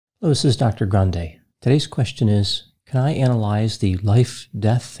Hello, this is Dr. Grande. Today's question is, can I analyze the life,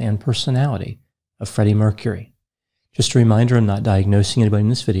 death, and personality of Freddie Mercury? Just a reminder, I'm not diagnosing anybody in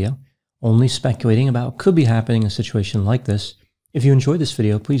this video, only speculating about what could be happening in a situation like this. If you enjoyed this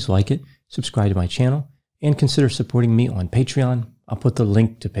video, please like it, subscribe to my channel, and consider supporting me on Patreon. I'll put the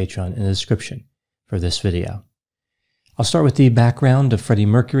link to Patreon in the description for this video. I'll start with the background of Freddie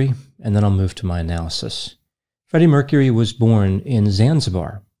Mercury, and then I'll move to my analysis. Freddie Mercury was born in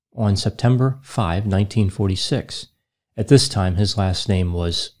Zanzibar on September 5, 1946. At this time, his last name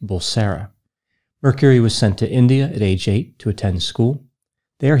was Bulsara. Mercury was sent to India at age 8 to attend school.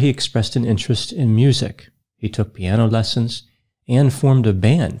 There he expressed an interest in music. He took piano lessons and formed a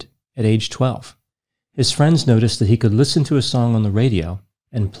band at age 12. His friends noticed that he could listen to a song on the radio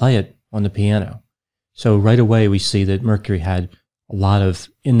and play it on the piano. So right away we see that Mercury had a lot of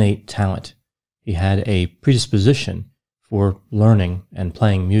innate talent. He had a predisposition for learning and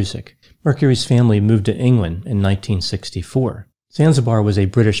playing music. Mercury's family moved to England in 1964. Zanzibar was a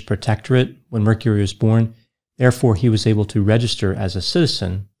British protectorate when Mercury was born. Therefore, he was able to register as a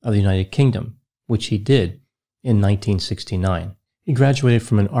citizen of the United Kingdom, which he did in 1969. He graduated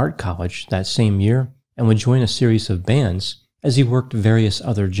from an art college that same year and would join a series of bands as he worked various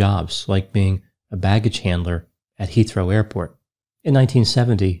other jobs, like being a baggage handler at Heathrow Airport. In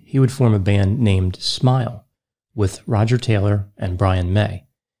 1970, he would form a band named Smile with Roger Taylor and Brian May.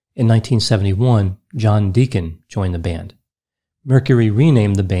 In 1971, John Deacon joined the band. Mercury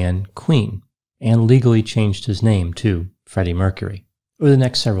renamed the band Queen and legally changed his name to Freddie Mercury. Over the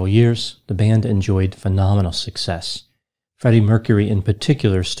next several years, the band enjoyed phenomenal success. Freddie Mercury in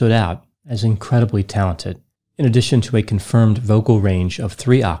particular stood out as incredibly talented. In addition to a confirmed vocal range of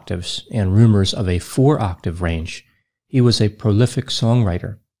 3 octaves and rumors of a 4-octave range, he was a prolific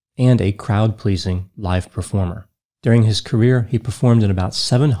songwriter and a crowd-pleasing live performer. During his career, he performed in about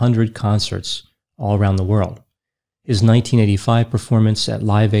 700 concerts all around the world. His 1985 performance at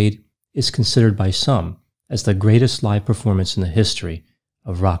Live Aid is considered by some as the greatest live performance in the history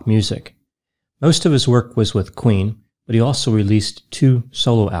of rock music. Most of his work was with Queen, but he also released 2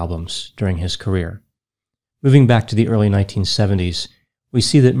 solo albums during his career. Moving back to the early 1970s, we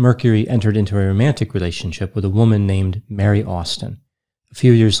see that Mercury entered into a romantic relationship with a woman named Mary Austin. A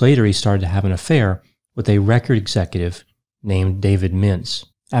few years later, he started to have an affair with a record executive named David Mintz.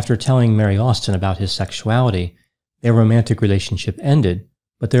 After telling Mary Austin about his sexuality, their romantic relationship ended,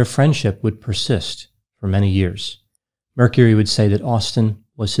 but their friendship would persist for many years. Mercury would say that Austin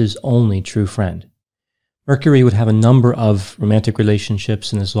was his only true friend. Mercury would have a number of romantic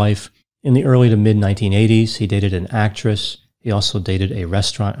relationships in his life. In the early to mid-1980s, he dated an actress. He also dated a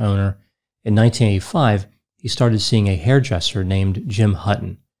restaurant owner. In 1985, he started seeing a hairdresser named Jim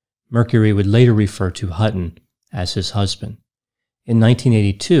Hutton. Mercury would later refer to Hutton as his husband. In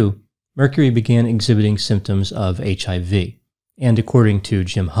 1982, Mercury began exhibiting symptoms of HIV, and according to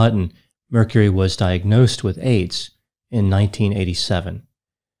Jim Hutton, Mercury was diagnosed with AIDS in 1987.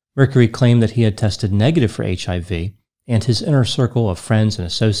 Mercury claimed that he had tested negative for HIV, and his inner circle of friends and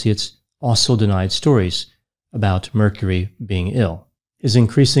associates also denied stories about Mercury being ill. His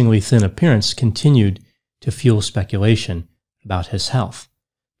increasingly thin appearance continued to fuel speculation about his health.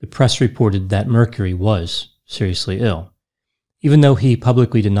 The press reported that Mercury was seriously ill. Even though he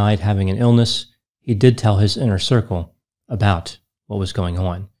publicly denied having an illness, he did tell his inner circle about what was going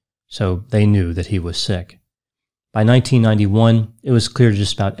on, so they knew that he was sick. By 1991, it was clear to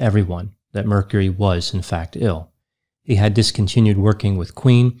just about everyone that Mercury was in fact ill. He had discontinued working with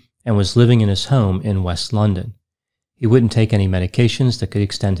Queen and was living in his home in West London. He wouldn't take any medications that could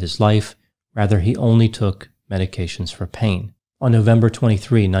extend his life. Rather, he only took medications for pain. On November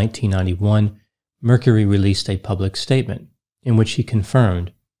 23, 1991, Mercury released a public statement in which he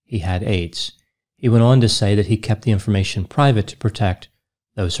confirmed he had AIDS. He went on to say that he kept the information private to protect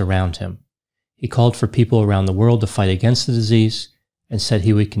those around him. He called for people around the world to fight against the disease and said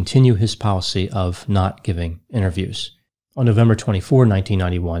he would continue his policy of not giving interviews. On November 24,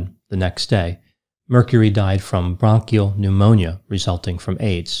 1991, the next day, Mercury died from bronchial pneumonia resulting from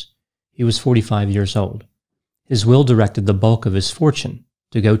AIDS. He was 45 years old. His will directed the bulk of his fortune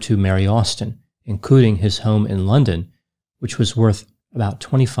to go to Mary Austin, including his home in London, which was worth about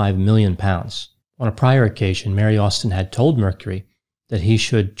 £25 million. On a prior occasion, Mary Austin had told Mercury that he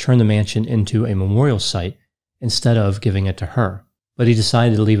should turn the mansion into a memorial site instead of giving it to her. But he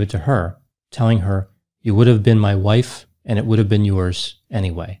decided to leave it to her, telling her, "You would have been my wife, and it would have been yours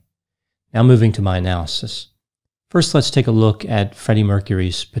anyway." Now moving to my analysis. First, let's take a look at Freddie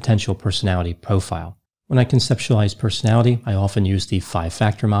Mercury's potential personality profile. When I conceptualize personality, I often use the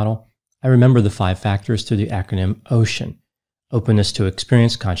 5-factor model. I remember the 5 factors through the acronym OCEAN. openness to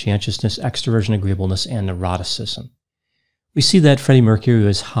experience, conscientiousness, extroversion, agreeableness, and neuroticism. We see that Freddie Mercury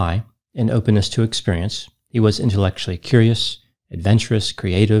was high in openness to experience. He was intellectually curious, adventurous,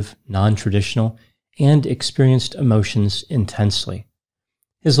 creative, non-traditional, and experienced emotions intensely.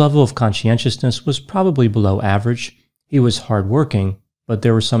 His level of conscientiousness was probably below average. He was hardworking, but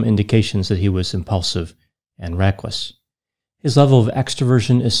there were some indications that he was impulsive and reckless. His level of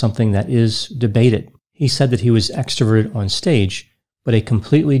extroversion is something that is debated. He said that he was extroverted on stage, but a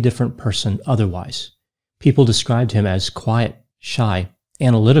completely different person otherwise. People described him as quiet, shy,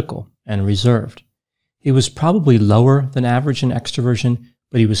 analytical, and reserved. He was probably lower than average in extroversion,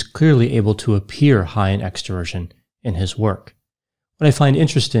 but he was clearly able to appear high in extroversion in his work. What I find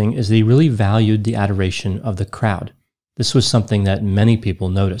interesting is that he really valued the adoration of the crowd. This was something that many people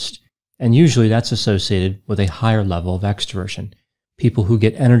noticed, and usually that's associated with a higher level of extroversion, people who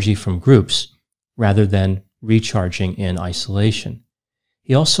get energy from groups rather than recharging in isolation.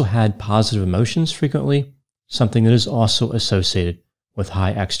 He also had positive emotions frequently, something that is also associated with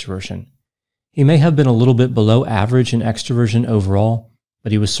high extroversion. He may have been a little bit below average in extroversion overall,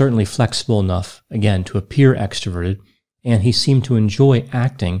 but he was certainly flexible enough, again, to appear extroverted, and he seemed to enjoy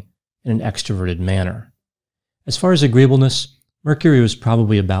acting in an extroverted manner. As far as agreeableness, Mercury was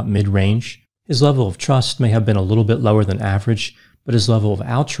probably about mid-range. His level of trust may have been a little bit lower than average, but his level of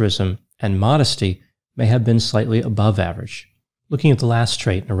altruism and modesty may have been slightly above average. Looking at the last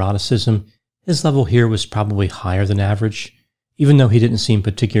trait, neuroticism, his level here was probably higher than average. Even though he didn't seem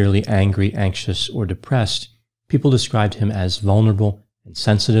particularly angry, anxious, or depressed, people described him as vulnerable and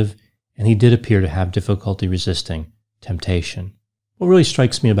sensitive, and he did appear to have difficulty resisting temptation. What really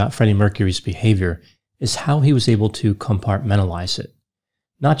strikes me about Freddie Mercury's behavior is how he was able to compartmentalize it.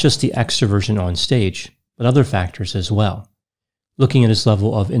 Not just the extroversion on stage, but other factors as well. Looking at his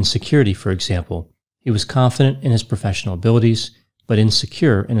level of insecurity, for example, he was confident in his professional abilities, but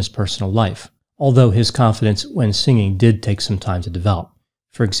insecure in his personal life, although his confidence when singing did take some time to develop.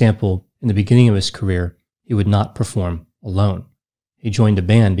 For example, in the beginning of his career, he would not perform alone. He joined a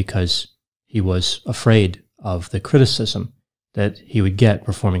band because he was afraid of the criticism that he would get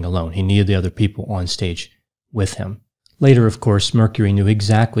performing alone. He needed the other people on stage with him. Later, of course, Mercury knew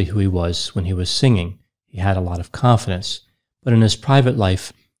exactly who he was when he was singing. He had a lot of confidence. But in his private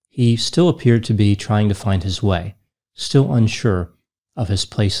life, he still appeared to be trying to find his way, still unsure of his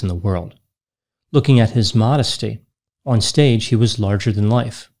place in the world. Looking at his modesty, on stage he was larger than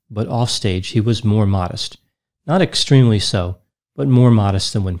life, but off stage he was more modest. Not extremely so, but more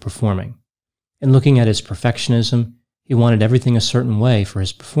modest than when performing. And looking at his perfectionism, he wanted everything a certain way for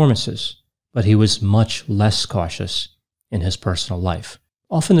his performances, but he was much less cautious in his personal life.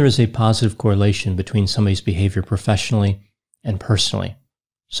 Often there is a positive correlation between somebody's behavior professionally and personally.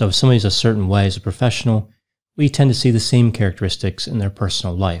 So if somebody's a certain way as a professional, we tend to see the same characteristics in their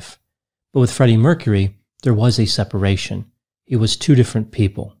personal life. But with Freddie Mercury, there was a separation. He was two different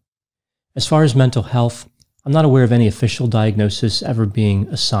people. As far as mental health, I'm not aware of any official diagnosis ever being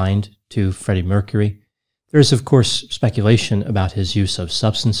assigned to Freddie Mercury. There is, of course, speculation about his use of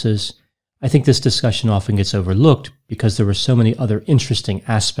substances. I think this discussion often gets overlooked because there were so many other interesting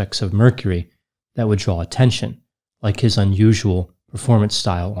aspects of Mercury that would draw attention, like his unusual performance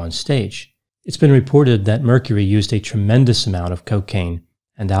style on stage. It's been reported that Mercury used a tremendous amount of cocaine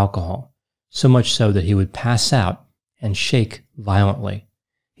and alcohol, so much so that he would pass out and shake violently.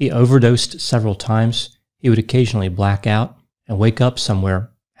 He overdosed several times. He would occasionally black out and wake up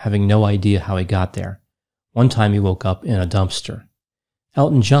somewhere having no idea how he got there. One time he woke up in a dumpster.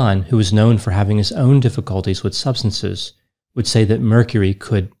 Elton John, who was known for having his own difficulties with substances, would say that Mercury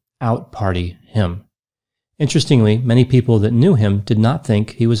could out-party him. Interestingly, many people that knew him did not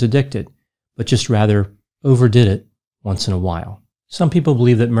think he was addicted, but just rather overdid it once in a while. Some people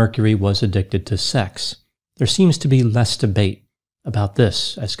believe that Mercury was addicted to sex. There seems to be less debate about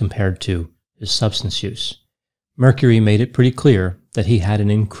this as compared to his substance use. Mercury made it pretty clear that he had an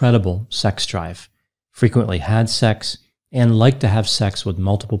incredible sex drive, frequently had sex, and liked to have sex with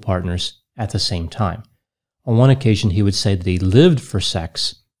multiple partners at the same time. On one occasion, he would say that he lived for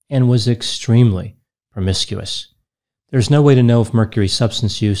sex and was extremely promiscuous. There's no way to know if Mercury's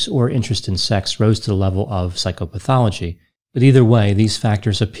substance use or interest in sex rose to the level of psychopathology, but either way, these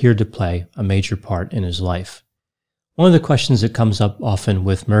factors appeared to play a major part in his life. One of the questions that comes up often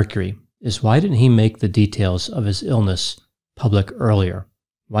with Mercury is why didn't he make the details of his illness public earlier?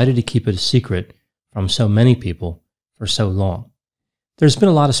 Why did he keep it a secret from so many people for so long? There's been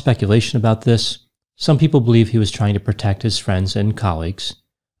a lot of speculation about this. Some people believe he was trying to protect his friends and colleagues.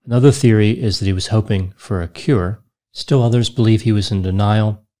 Another theory is that he was hoping for a cure. Still others believe he was in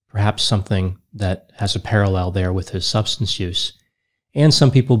denial, perhaps something that has a parallel there with his substance use. And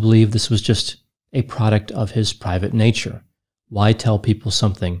some people believe this was just a product of his private nature. Why tell people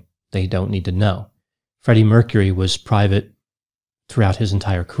something they don't need to know? Freddie Mercury was private throughout his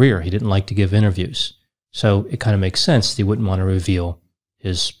entire career. He didn't like to give interviews. So it kind of makes sense that he wouldn't want to reveal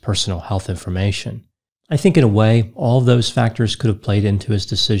his personal health information. I think in a way, all of those factors could have played into his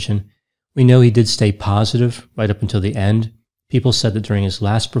decision. We know he did stay positive right up until the end. People said that during his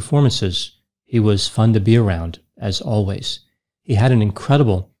last performances, he was fun to be around, as always. He had an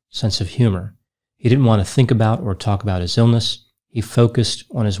incredible sense of humor. He didn't want to think about or talk about his illness. He focused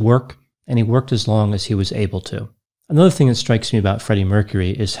on his work, and he worked as long as he was able to. Another thing that strikes me about Freddie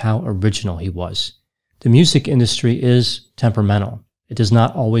Mercury is how original he was. The music industry is temperamental. It does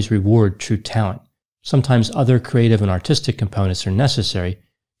not always reward true talent. Sometimes other creative and artistic components are necessary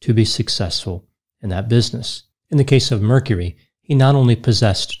to be successful in that business. In the case of Mercury, he not only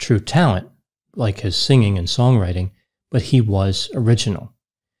possessed true talent, like his singing and songwriting, but he was original.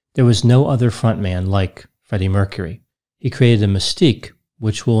 There was no other frontman like Freddie Mercury. He created a mystique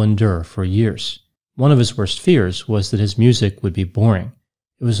which will endure for years. One of his worst fears was that his music would be boring.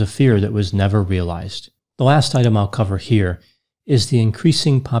 It was a fear that was never realized. The last item I'll cover here is the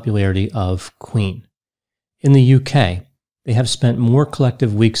increasing popularity of Queen. In the UK, they have spent more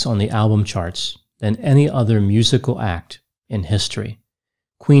collective weeks on the album charts than any other musical act in history.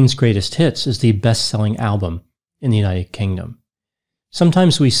 Queen's Greatest Hits is the best-selling album in the United Kingdom.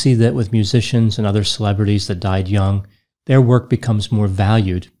 Sometimes we see that with musicians and other celebrities that died young, their work becomes more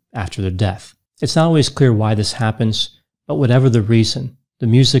valued after their death. It's not always clear why this happens, but whatever the reason, the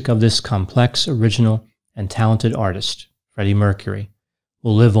music of this complex, original, and talented artist, Freddie Mercury,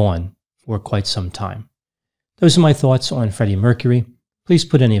 will live on for quite some time. Those are my thoughts on Freddie Mercury. Please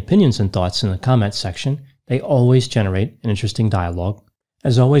put any opinions and thoughts in the comments section. They always generate an interesting dialogue.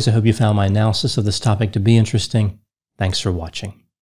 As always, I hope you found my analysis of this topic to be interesting. Thanks for watching.